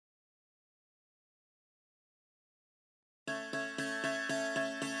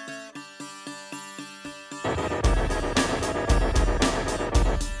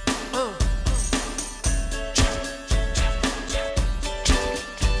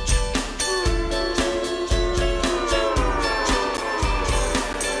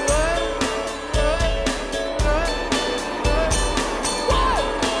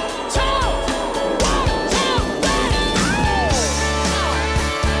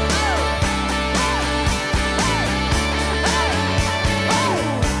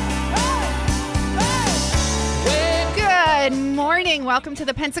welcome to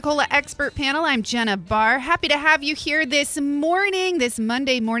the Pensacola Expert Panel. I'm Jenna Barr. Happy to have you here this morning, this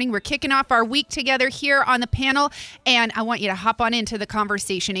Monday morning. We're kicking off our week together here on the panel, and I want you to hop on into the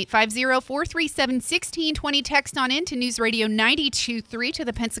conversation. 850-437-1620. Text on in to News Radio 92.3 to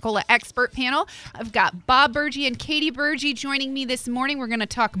the Pensacola Expert Panel. I've got Bob Burgee and Katie Burgee joining me this morning. We're going to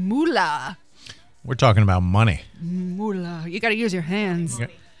talk moolah. We're talking about money. Moolah. You got to use your hands.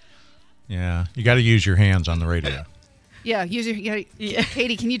 Yeah, you got to use your hands on the radio. Yeah,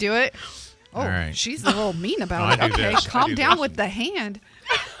 Katie, can you do it? Oh, all right. She's a little mean about it. Okay, calm down with the hand.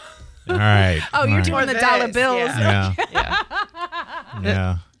 All right. Oh, you're doing the dollar bills. Yeah.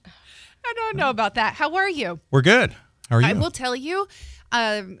 Yeah. I don't know about that. How are you? We're good. How are you? I will tell you,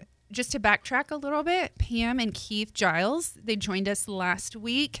 just to backtrack a little bit, Pam and Keith Giles, they joined us last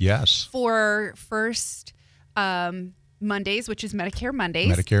week. Yes. For first Mondays, which is Medicare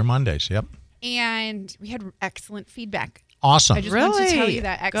Mondays. Medicare Mondays, yep. And we had excellent feedback. Awesome. I just want to tell you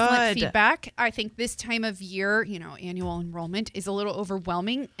that excellent feedback. I think this time of year, annual enrollment is a little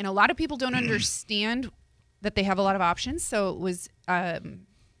overwhelming, and a lot of people don't understand that they have a lot of options. So it was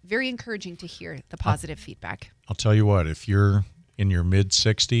very encouraging to hear the positive feedback. I'll tell you what, if you're in your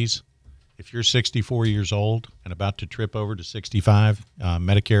mid-60s, if you're 64 years old and about to trip over to 65,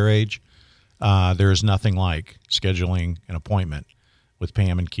 Medicare age, there is nothing like scheduling an appointment with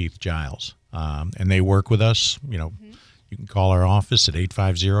Pam and Keith Giles. And they work with us. You can call our office at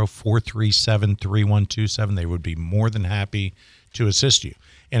 850-437-3127. They would be more than happy to assist you.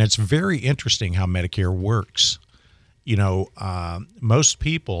 And it's very interesting how Medicare works. Most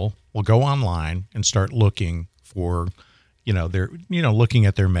people will go online and start looking for, looking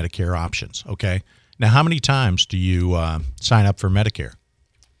at their Medicare options. Okay. Now, how many times do you sign up for Medicare?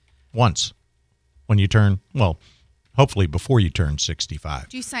 Once. When you turn, hopefully before you turn 65.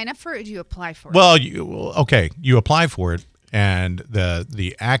 Do you sign up for it or do you apply for it? Well, you apply for it, and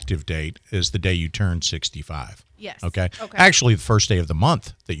the active date is the day you turn 65. Yes. Okay. Actually, the first day of the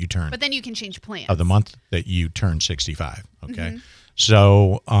month that you turn. But then you can change plans. Of the month that you turn 65. Okay. Mm-hmm.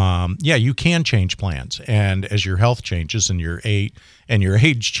 So, you can change plans, and as your health changes and your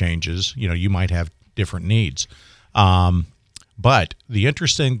age changes, you might have different needs. But the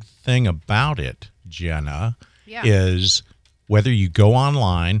interesting thing about it, Jenna, is whether you go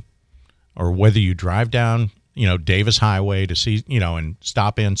online or whether you drive down, Davis Highway to see, and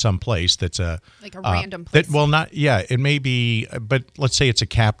stop in some place that's like a random place. It may be, but let's say it's a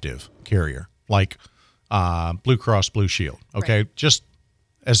captive carrier, like Blue Cross Blue Shield. Okay, right. Just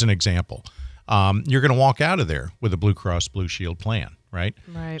as an example, you're going to walk out of there with a Blue Cross Blue Shield plan, right?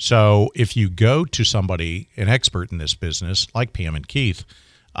 Right. So if you go to somebody, an expert in this business, like Pam and Keith,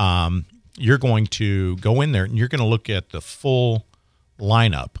 you're going to go in there and you're going to look at the full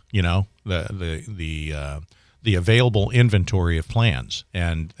lineup, the available inventory of plans,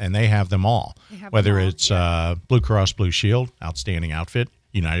 and they have them all. Whether it's Blue Cross Blue Shield, outstanding outfit,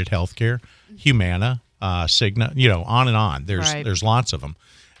 United Healthcare, Humana, Cigna, on and on. There's lots of them,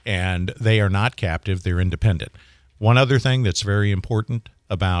 and they are not captive; they're independent. One other thing that's very important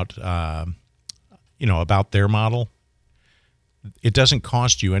about about their model, it doesn't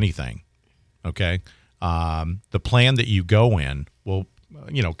cost you anything. Okay. The plan that you go in will,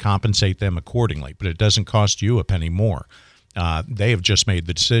 compensate them accordingly, but it doesn't cost you a penny more. They have just made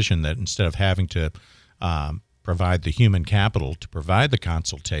the decision that instead of having to provide the human capital to provide the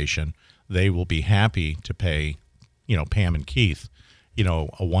consultation, they will be happy to pay, Pam and Keith, a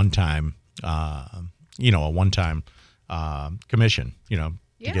one-time commission, to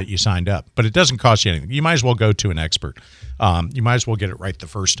get you signed up. But it doesn't cost you anything. You might as well go to an expert. You might as well get it right the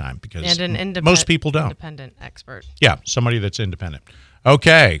first time because most people don't. Independent expert. Yeah, somebody that's independent.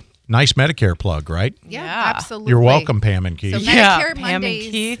 Okay, nice Medicare plug, right? Yeah, absolutely. You're welcome, Pam and Keith. So Medicare Pam Mondays.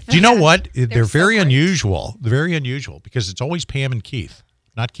 and Keith. Do you know what? They're very unusual. They're very unusual because it's always Pam and Keith,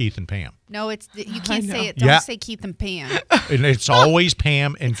 not Keith and Pam. No, you can't say it. Don't say Keith and Pam. And it's always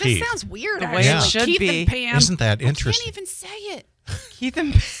Pam and Keith. This sounds weird. The way it should Keith be. and Pam. Isn't that interesting? I can't even say it. Keith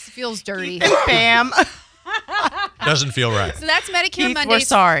and feels dirty. Keith and Pam. Doesn't feel right. So that's Medicare Keith, Mondays. we're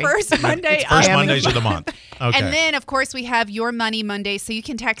sorry. First Monday. First Mondays of the month. Okay. And then, of course, we have Your Money Monday. So you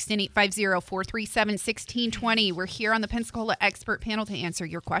can text in 850-437-1620. We're here on the Pensacola Expert Panel to answer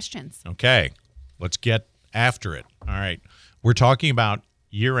your questions. Okay. Let's get after it. All right. We're talking about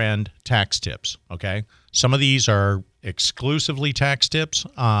year-end tax tips, okay? Some of these are exclusively tax tips.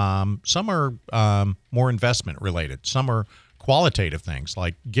 Some are more investment-related. Some are qualitative things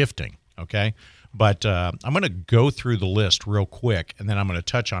like gifting, okay? But I'm going to go through the list real quick, and then I'm going to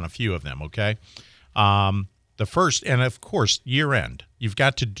touch on a few of them, okay? The first, and of course, year-end. You've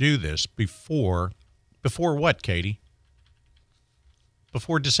got to do this before what, Katie?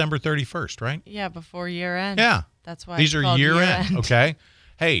 before December 31st, right? Yeah, before year end. Yeah. That's why These it's are called year end. Okay.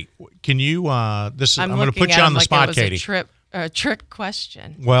 Hey, can you? I'm going to put you on the spot, Katie. A trick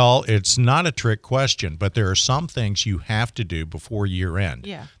question. Well, it's not a trick question, but there are some things you have to do before year end.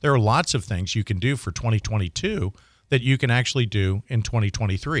 Yeah. There are lots of things you can do for 2022 that you can actually do in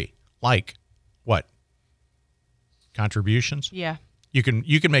 2023. Like what? Contributions? Yeah. You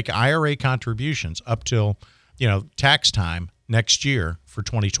can make IRA contributions up till, tax time next year for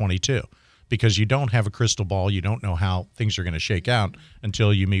 2022, because you don't have a crystal ball. You don't know how things are going to shake out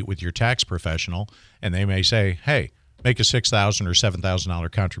until you meet with your tax professional, and they may say, hey, make a $6,000 or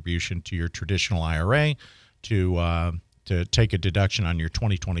 $7,000 contribution to your traditional IRA to take a deduction on your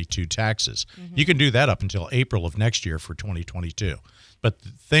 2022 taxes. Mm-hmm. You can do that up until April of next year for 2022. But the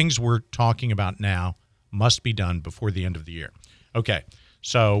things we're talking about now must be done before the end of the year. Okay,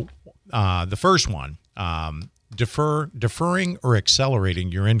 so the first one, deferring or accelerating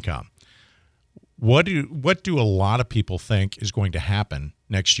your income. What do a lot of people think is going to happen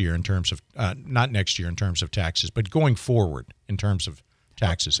next year in terms of not next year in terms of taxes, but going forward in terms of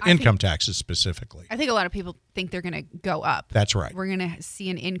taxes, income taxes specifically? I think a lot of people think they're going to go up. That's right. We're going to see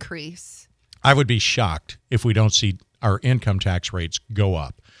an increase. I would be shocked if we don't see our income tax rates go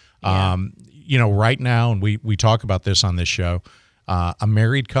up. Yeah. Right now, and we talk about this on this show, a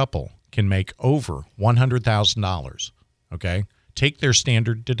married couple can make over $100,000. Okay, take their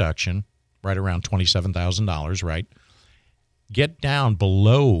standard deduction, right around $27,000, right? Get down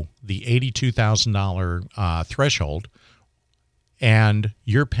below the $82,000 threshold, and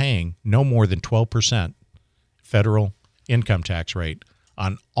you're paying no more than 12% federal income tax rate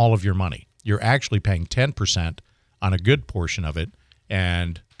on all of your money. You're actually paying 10% on a good portion of it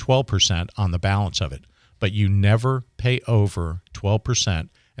and 12% on the balance of it. But you never pay over 12%,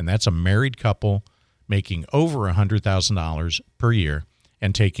 and that's a married couple making over $100,000 per year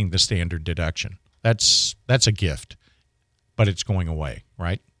and taking the standard deduction. That's a gift, but it's going away,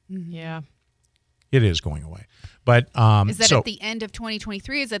 right? Yeah. It is going away. But is that at the end of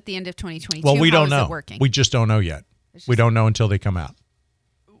 2023? Is that the end of 2022? Well, we How don't is know. It working? We just don't know yet. We don't know until they come out.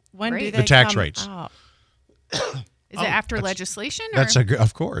 When do they the tax come rates? out? Is it after legislation? Or? That's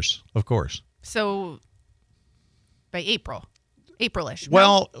of course. So by April-ish.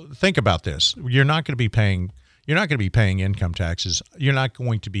 Well, think about this. You're not going to be paying income taxes. You're not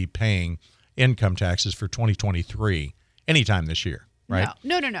going to be paying income taxes for 2023 anytime this year, right?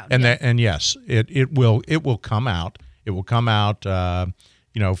 No. And yes, it will come out. It will come out for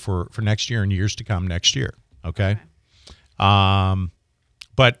next year and years to come next year, okay?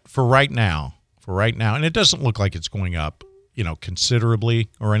 But for right now, and it doesn't look like it's going up, considerably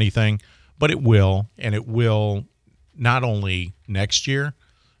or anything, but it will, and it will not only next year,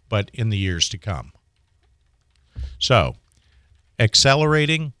 but in the years to come. So,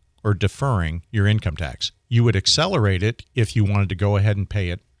 accelerating or deferring your income tax. You would accelerate it if you wanted to go ahead and pay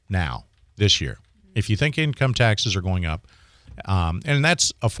it now, this year. If you think income taxes are going up, and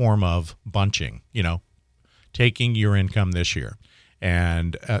that's a form of bunching, taking your income this year.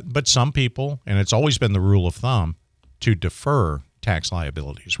 And but some people, and it's always been the rule of thumb, to defer tax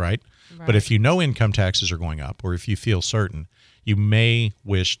liabilities, right? But if you know income taxes are going up, or if you feel certain, you may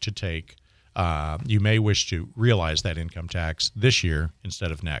wish to realize that income tax this year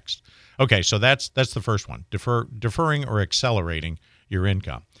instead of next. Okay, so that's the first one: deferring or accelerating your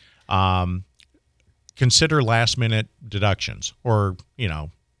income. Consider last-minute deductions, or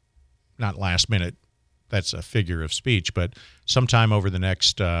not last-minute. That's a figure of speech, but sometime over the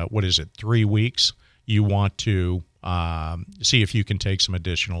next 3 weeks, you want to see if you can take some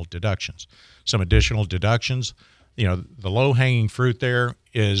additional deductions. The low-hanging fruit there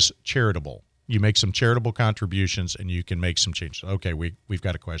is charitable. You make some charitable contributions, and you can make some changes. Okay, we've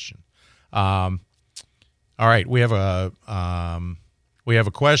got a question. All right, we have a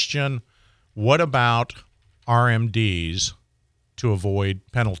question. What about RMDs to avoid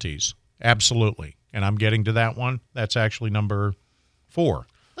penalties? Absolutely. And I'm getting to that one. That's actually number 4.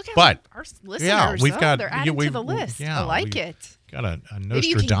 Look how our listeners, we've got, they're adding to the list. I like it. Got a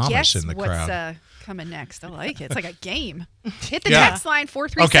Nostradamus in the crowd. What's coming next? I like it. It's like a game. Hit the text line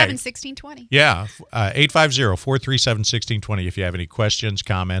 437-1620. Yeah, 850-437-1620 if you have any questions,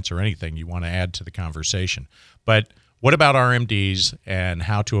 comments, or anything you want to add to the conversation. But what about RMDs and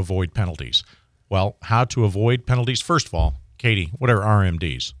how to avoid penalties? Well, how to avoid penalties? First of all, Katie, what are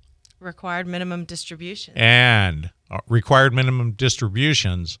RMDs? Required minimum distributions. And required minimum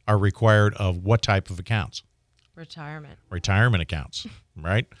distributions are required of what type of accounts? Retirement accounts,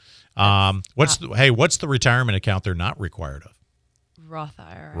 right? What's the retirement account they're not required of? Roth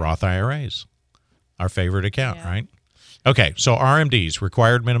IRAs. Roth IRAs, our favorite account, right? Okay, so RMDs,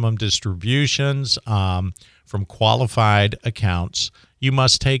 required minimum distributions from qualified accounts. You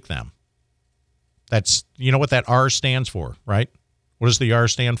must take them. That's, you know what that R stands for, right? What does the R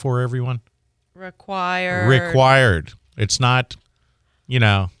stand for, everyone? Required. It's not,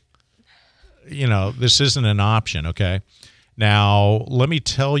 this isn't an option, okay? Now, let me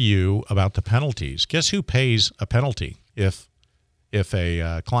tell you about the penalties. Guess who pays a penalty if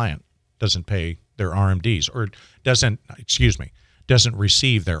a client doesn't pay their RMDs or doesn't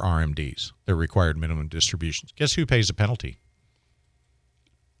receive their RMDs, their required minimum distributions? Guess who pays a penalty?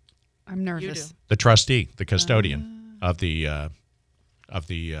 I'm nervous. The trustee, the custodian of the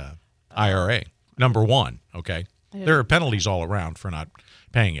IRA. Number one, okay? There are penalties all around for not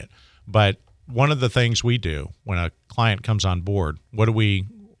paying it. But one of the things we do when a client comes on board,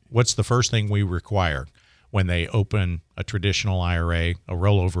 what's the first thing we require when they open a traditional IRA, a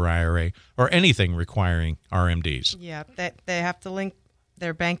rollover IRA, or anything requiring RMDs? Yeah, they have to link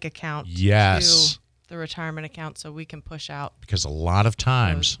their bank account to the retirement account so we can push out. Because a lot of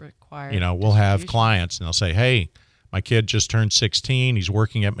times, we'll have clients and they'll say, hey, my kid just turned 16. He's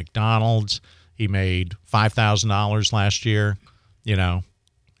working at McDonald's. He made $5,000 last year.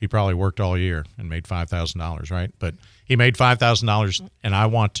 He probably worked all year and made $5,000, right? But he made $5,000, and I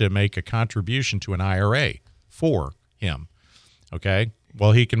want to make a contribution to an IRA for him, okay?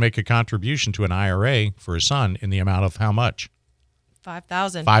 Well, he can make a contribution to an IRA for his son in the amount of how much?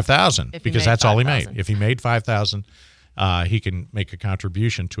 $5,000. $5,000, because that's all he made. If he made $5,000, he can make a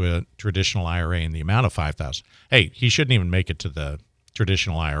contribution to a traditional IRA in the amount of $5,000. Hey, he shouldn't even make it to the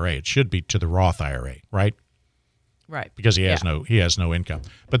traditional IRA. It should be to the Roth IRA, right? Right. Because he has no income.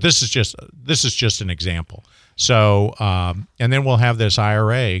 But this is just an example. So and then we'll have this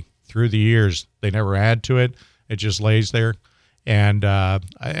IRA through the years. They never add to it. It just lays there. And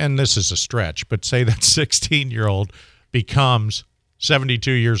this is a stretch, but say that 16-year-old becomes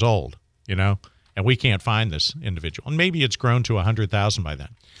 72 years old, and we can't find this individual. And maybe it's grown to 100,000 by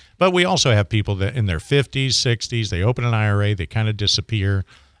then. But we also have people that in their 50s, 60s, they open an IRA, they kind of disappear.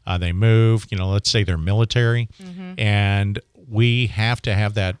 They move, let's say they're military, and we have to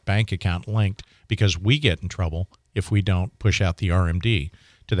have that bank account linked because we get in trouble if we don't push out the RMD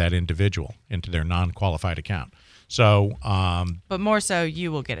to that individual into their non-qualified account. So, but more so,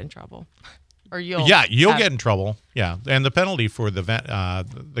 you will get in trouble, or you'll get in trouble. Yeah, and the penalty for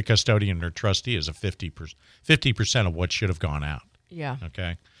the custodian or trustee is a 50% of what should have gone out. Yeah.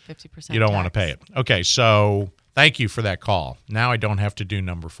 Okay. 50%. You don't want to pay it. Okay, so. Thank you for that call. Now I don't have to do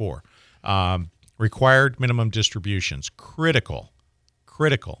number 4. Required minimum distributions, critical.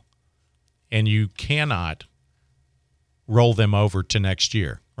 And you cannot roll them over to next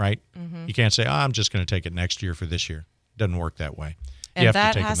year, right? Mm-hmm. You can't say, I'm just going to take it next year for this year. It doesn't work that way. And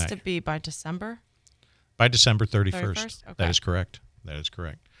that has to be by December? By December 31st. Okay. That is correct.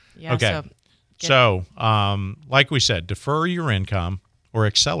 Yeah, okay. So like we said, defer your income or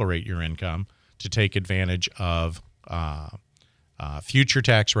accelerate your income to take advantage of future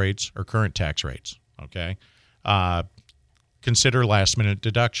tax rates or current tax rates, okay? Consider last-minute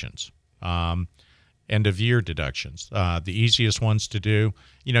deductions, end-of-year deductions. The easiest ones to do,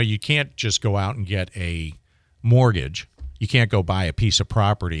 you can't just go out and get a mortgage. You can't go buy a piece of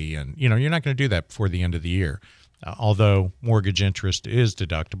property, and, you're not going to do that before the end of the year. Although mortgage interest is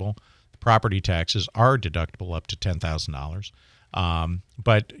deductible, property taxes are deductible up to $10,000.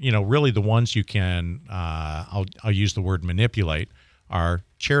 But really the ones you can, I'll use the word manipulate, are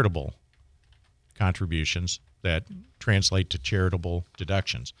charitable contributions that translate to charitable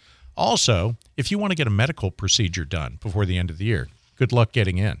deductions. Also, if you want to get a medical procedure done before the end of the year, good luck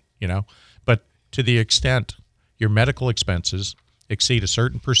getting in, But to the extent your medical expenses exceed a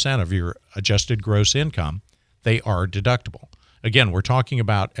certain percent of your adjusted gross income, they are deductible. Again, we're talking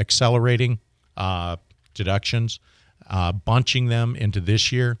about accelerating deductions, bunching them into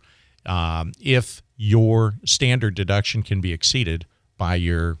this year if your standard deduction can be exceeded by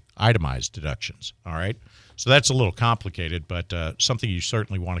your itemized deductions, all right? So that's a little complicated, but something you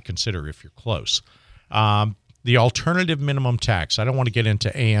certainly want to consider if you're close. The alternative minimum tax, I don't want to get into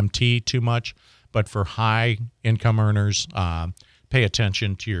AMT too much, but for high income earners, pay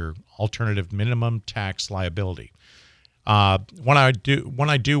attention to your alternative minimum tax liability. When I do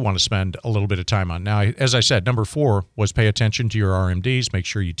want to spend a little bit of time on now, as I said, number 4 was pay attention to your RMDs. Make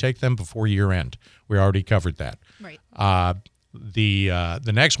sure you take them before year end. We already covered that. Right.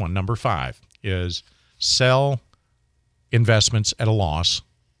 The next one, number 5, is sell investments at a loss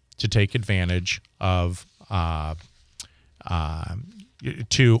to take advantage of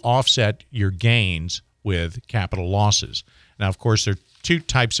to offset your gains with capital losses. Now, of course, there are 2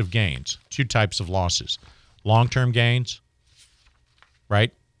 types of gains, 2 types of losses. long-term gains,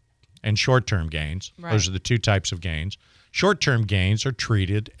 right, and short-term gains. Right. Those are the two types of gains. Short-term gains are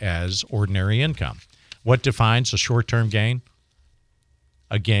treated as ordinary income. What defines a short-term gain?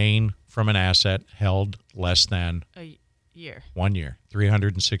 A gain from an asset held less than A year. 1 year,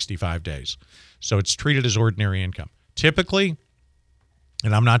 365 days. So it's treated as ordinary income. Typically,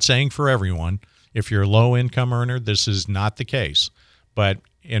 and I'm not saying for everyone, if you're a low-income earner, this is not the case. But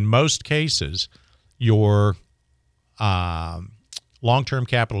in most cases, your long-term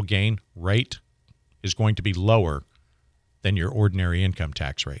capital gain rate is going to be lower than your ordinary income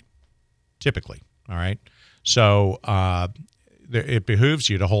tax rate, typically. All right. So it behooves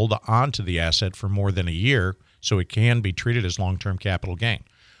you to hold on to the asset for more than a year so it can be treated as long-term capital gain.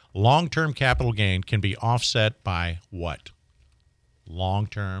 Long-term capital gain can be offset by what?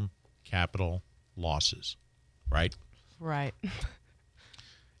 Long-term capital losses, right? Right.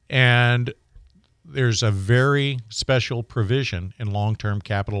 And there's a very special provision in long-term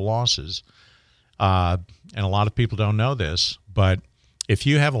capital losses, and a lot of people don't know this, but if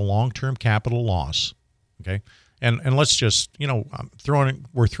you have a long-term capital loss, okay, and let's just,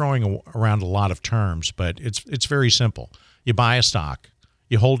 we're throwing around a lot of terms, but it's very simple. You buy a stock,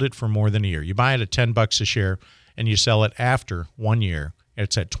 you hold it for more than a year. You buy it at $10 a share, and you sell it after 1 year.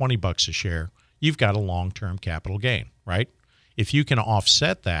 It's at $20 a share. You've got a long-term capital gain, right? If you can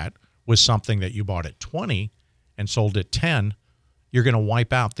offset that with something that you bought at 20 and sold at 10, you're going to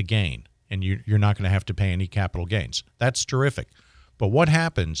wipe out the gain, and you're not going to have to pay any capital gains. That's terrific. But what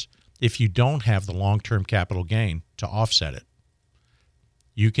happens if you don't have the long-term capital gain to offset it?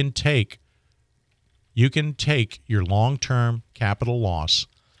 You can take your long-term capital loss,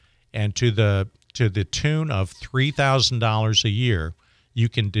 and to the tune of $3,000 a year, you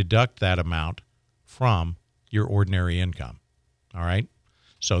can deduct that amount from your ordinary income. All right?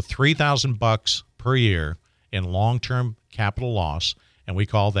 So $3,000 per year in long-term capital loss, and we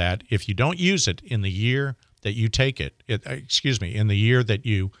call that, if you don't use it in the year that you take it, in the year that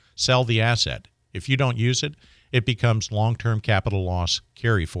you sell the asset, if you don't use it, it becomes long-term capital loss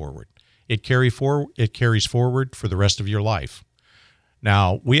carry forward. It carries forward for the rest of your life.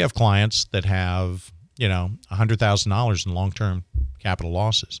 Now, we have clients that have, $100,000 in long-term capital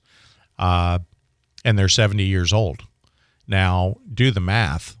losses, and they're 70 years old. Now, do the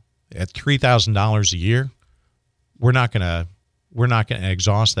math. At $3,000 a year, we're not going to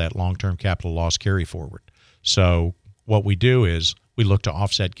exhaust that long-term capital loss carry forward. So what we do is we look to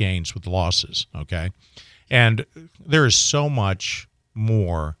offset gains with losses, okay? And there is so much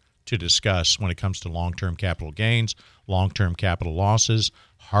more to discuss when it comes to long-term capital gains, long-term capital losses,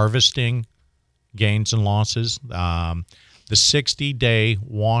 harvesting gains and losses, the 60-day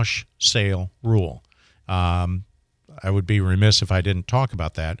wash sale rule. I would be remiss if I didn't talk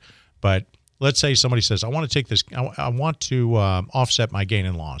about that, but let's say somebody says, I want to take this, I want to offset my gain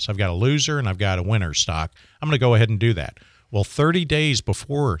and loss. I've got a loser and I've got a winner stock. I'm going to go ahead and do that. Well, 30 days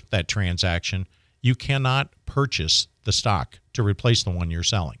before that transaction, you cannot purchase the stock to replace the one you're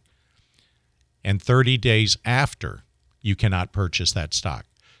selling. And 30 days after, you cannot purchase that stock.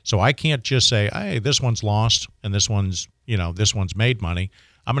 So I can't just say, hey, this one's lost and this one's made money.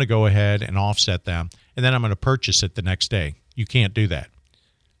 I'm going to go ahead and offset them, and then I'm going to purchase it the next day. You can't do that.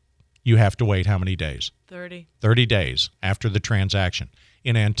 You have to wait how many days? 30. 30 days after the transaction.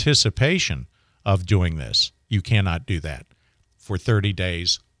 In anticipation of doing this, you cannot do that for 30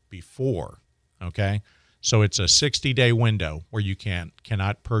 days before, okay? So it's a 60-day window where you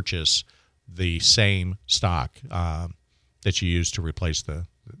cannot purchase the same stock that you used to replace the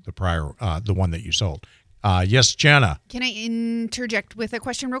prior, the one that you sold. Yes, Jenna. Can I interject with a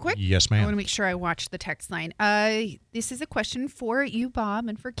question real quick? Yes, ma'am. I want to make sure I watch the text line. This is a question for you, Bob,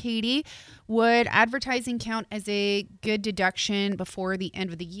 and for Katie. Would advertising count as a good deduction before the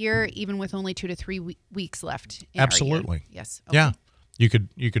end of the year, even with only 2 to 3 weeks left? Absolutely. Yes. Okay. Yeah. You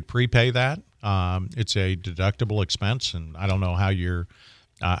could prepay that. It's a deductible expense, and I don't know how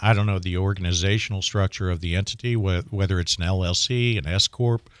I don't know the organizational structure of the entity, whether it's an LLC, an S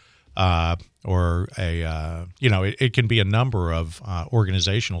corp, or it can be a number of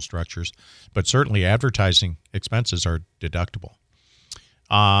organizational structures, but certainly advertising expenses are deductible.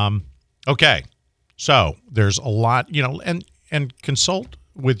 Okay, so there's a lot, and consult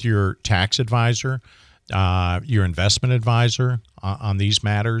with your tax advisor, your investment advisor on these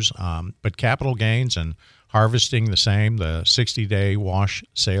matters. But capital gains and harvesting the 60-day wash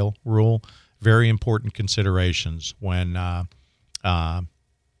sale rule, very important considerations when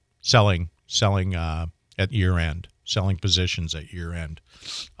selling at year end, selling positions at year end.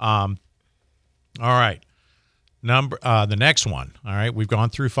 All right. The next one. All right. We've gone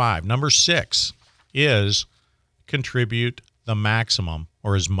through 5. Number 6. is contribute the maximum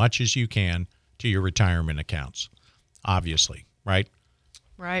or as much as you can to your retirement accounts, obviously, right?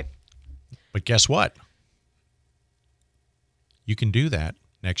 Right. But guess what? You can do that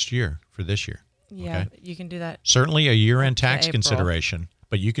next year for this year. Yeah, okay? You can do that. Certainly a year-end tax consideration,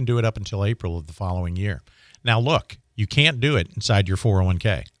 but you can do it up until April of the following year. Now, look, you can't do it inside your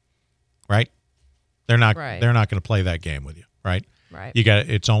 401k, right? They're not going to play that game with you, right? Right.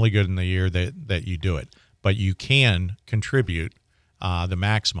 It's only good in the year that you do it. But you can contribute the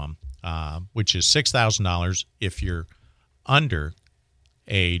maximum, which is $6,000 if you're under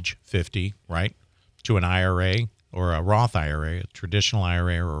age 50, right, to an IRA or a Roth IRA, a traditional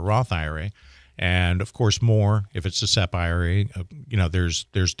IRA or a Roth IRA. And, of course, more if it's a SEP IRA.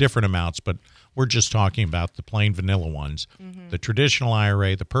 There's different amounts, but we're just talking about the plain vanilla ones, the traditional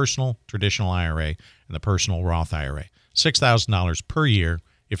IRA, the personal traditional IRA, and the personal Roth IRA. $6,000 per year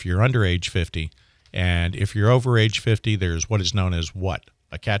if you're under age 50. And if you're over age 50, there's what is known as what?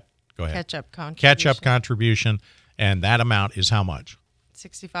 Go ahead. Catch-up contribution. Catch-up contribution. And that amount is how much?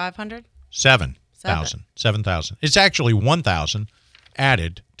 $6,500? $7,000. It's actually $1,000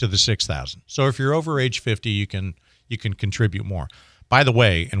 added to the $6,000. So if you're over age 50, you can contribute more. By the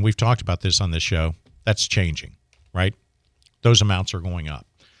way, and we've talked about this on this show, that's changing, right? Those amounts are going up.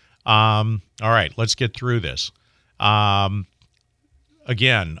 All right, let's get through this. Again,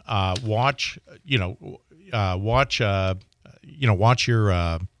 watch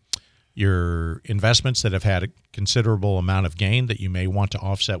your investments that have had a considerable amount of gain that you may want to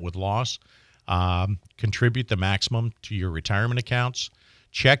offset with loss. Contribute the maximum to your retirement accounts.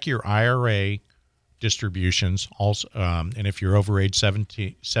 Check your IRA distributions also, and if you're over age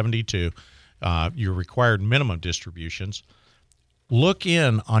 72, your required minimum distributions. Look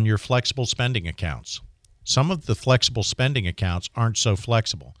in on your flexible spending accounts. Some of the flexible spending accounts aren't so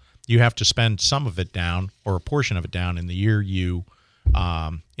flexible. You have to spend some of it down or a portion of it down in the year you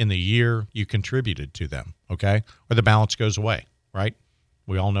contributed to them, okay? Or the balance goes away, right?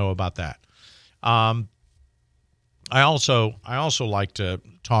 We all know about that. I also like to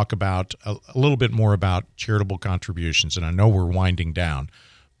talk about a little bit more about charitable contributions, and I know we're winding down,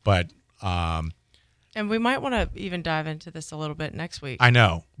 but and we might want to even dive into this a little bit next week. I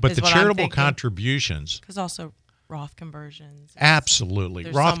know, but the charitable contributions, because also Roth conversions.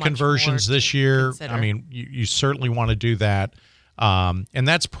 Absolutely, Roth so conversions this year. Consider. I mean, you certainly want to do that, and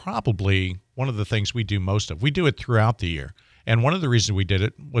that's probably one of the things we do most of. We do it throughout the year. And one of the reasons we did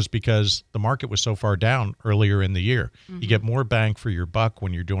it was because the market was so far down earlier in the year. You get more bang for your buck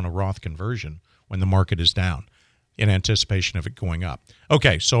when you're doing a Roth conversion when the market is down in anticipation of it going up.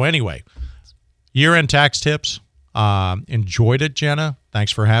 Okay, so anyway, year-end tax tips. Enjoyed it, Jenna.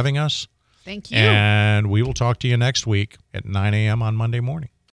 Thanks for having us. Thank you. And we will talk to you next week at 9 a.m. on Monday morning.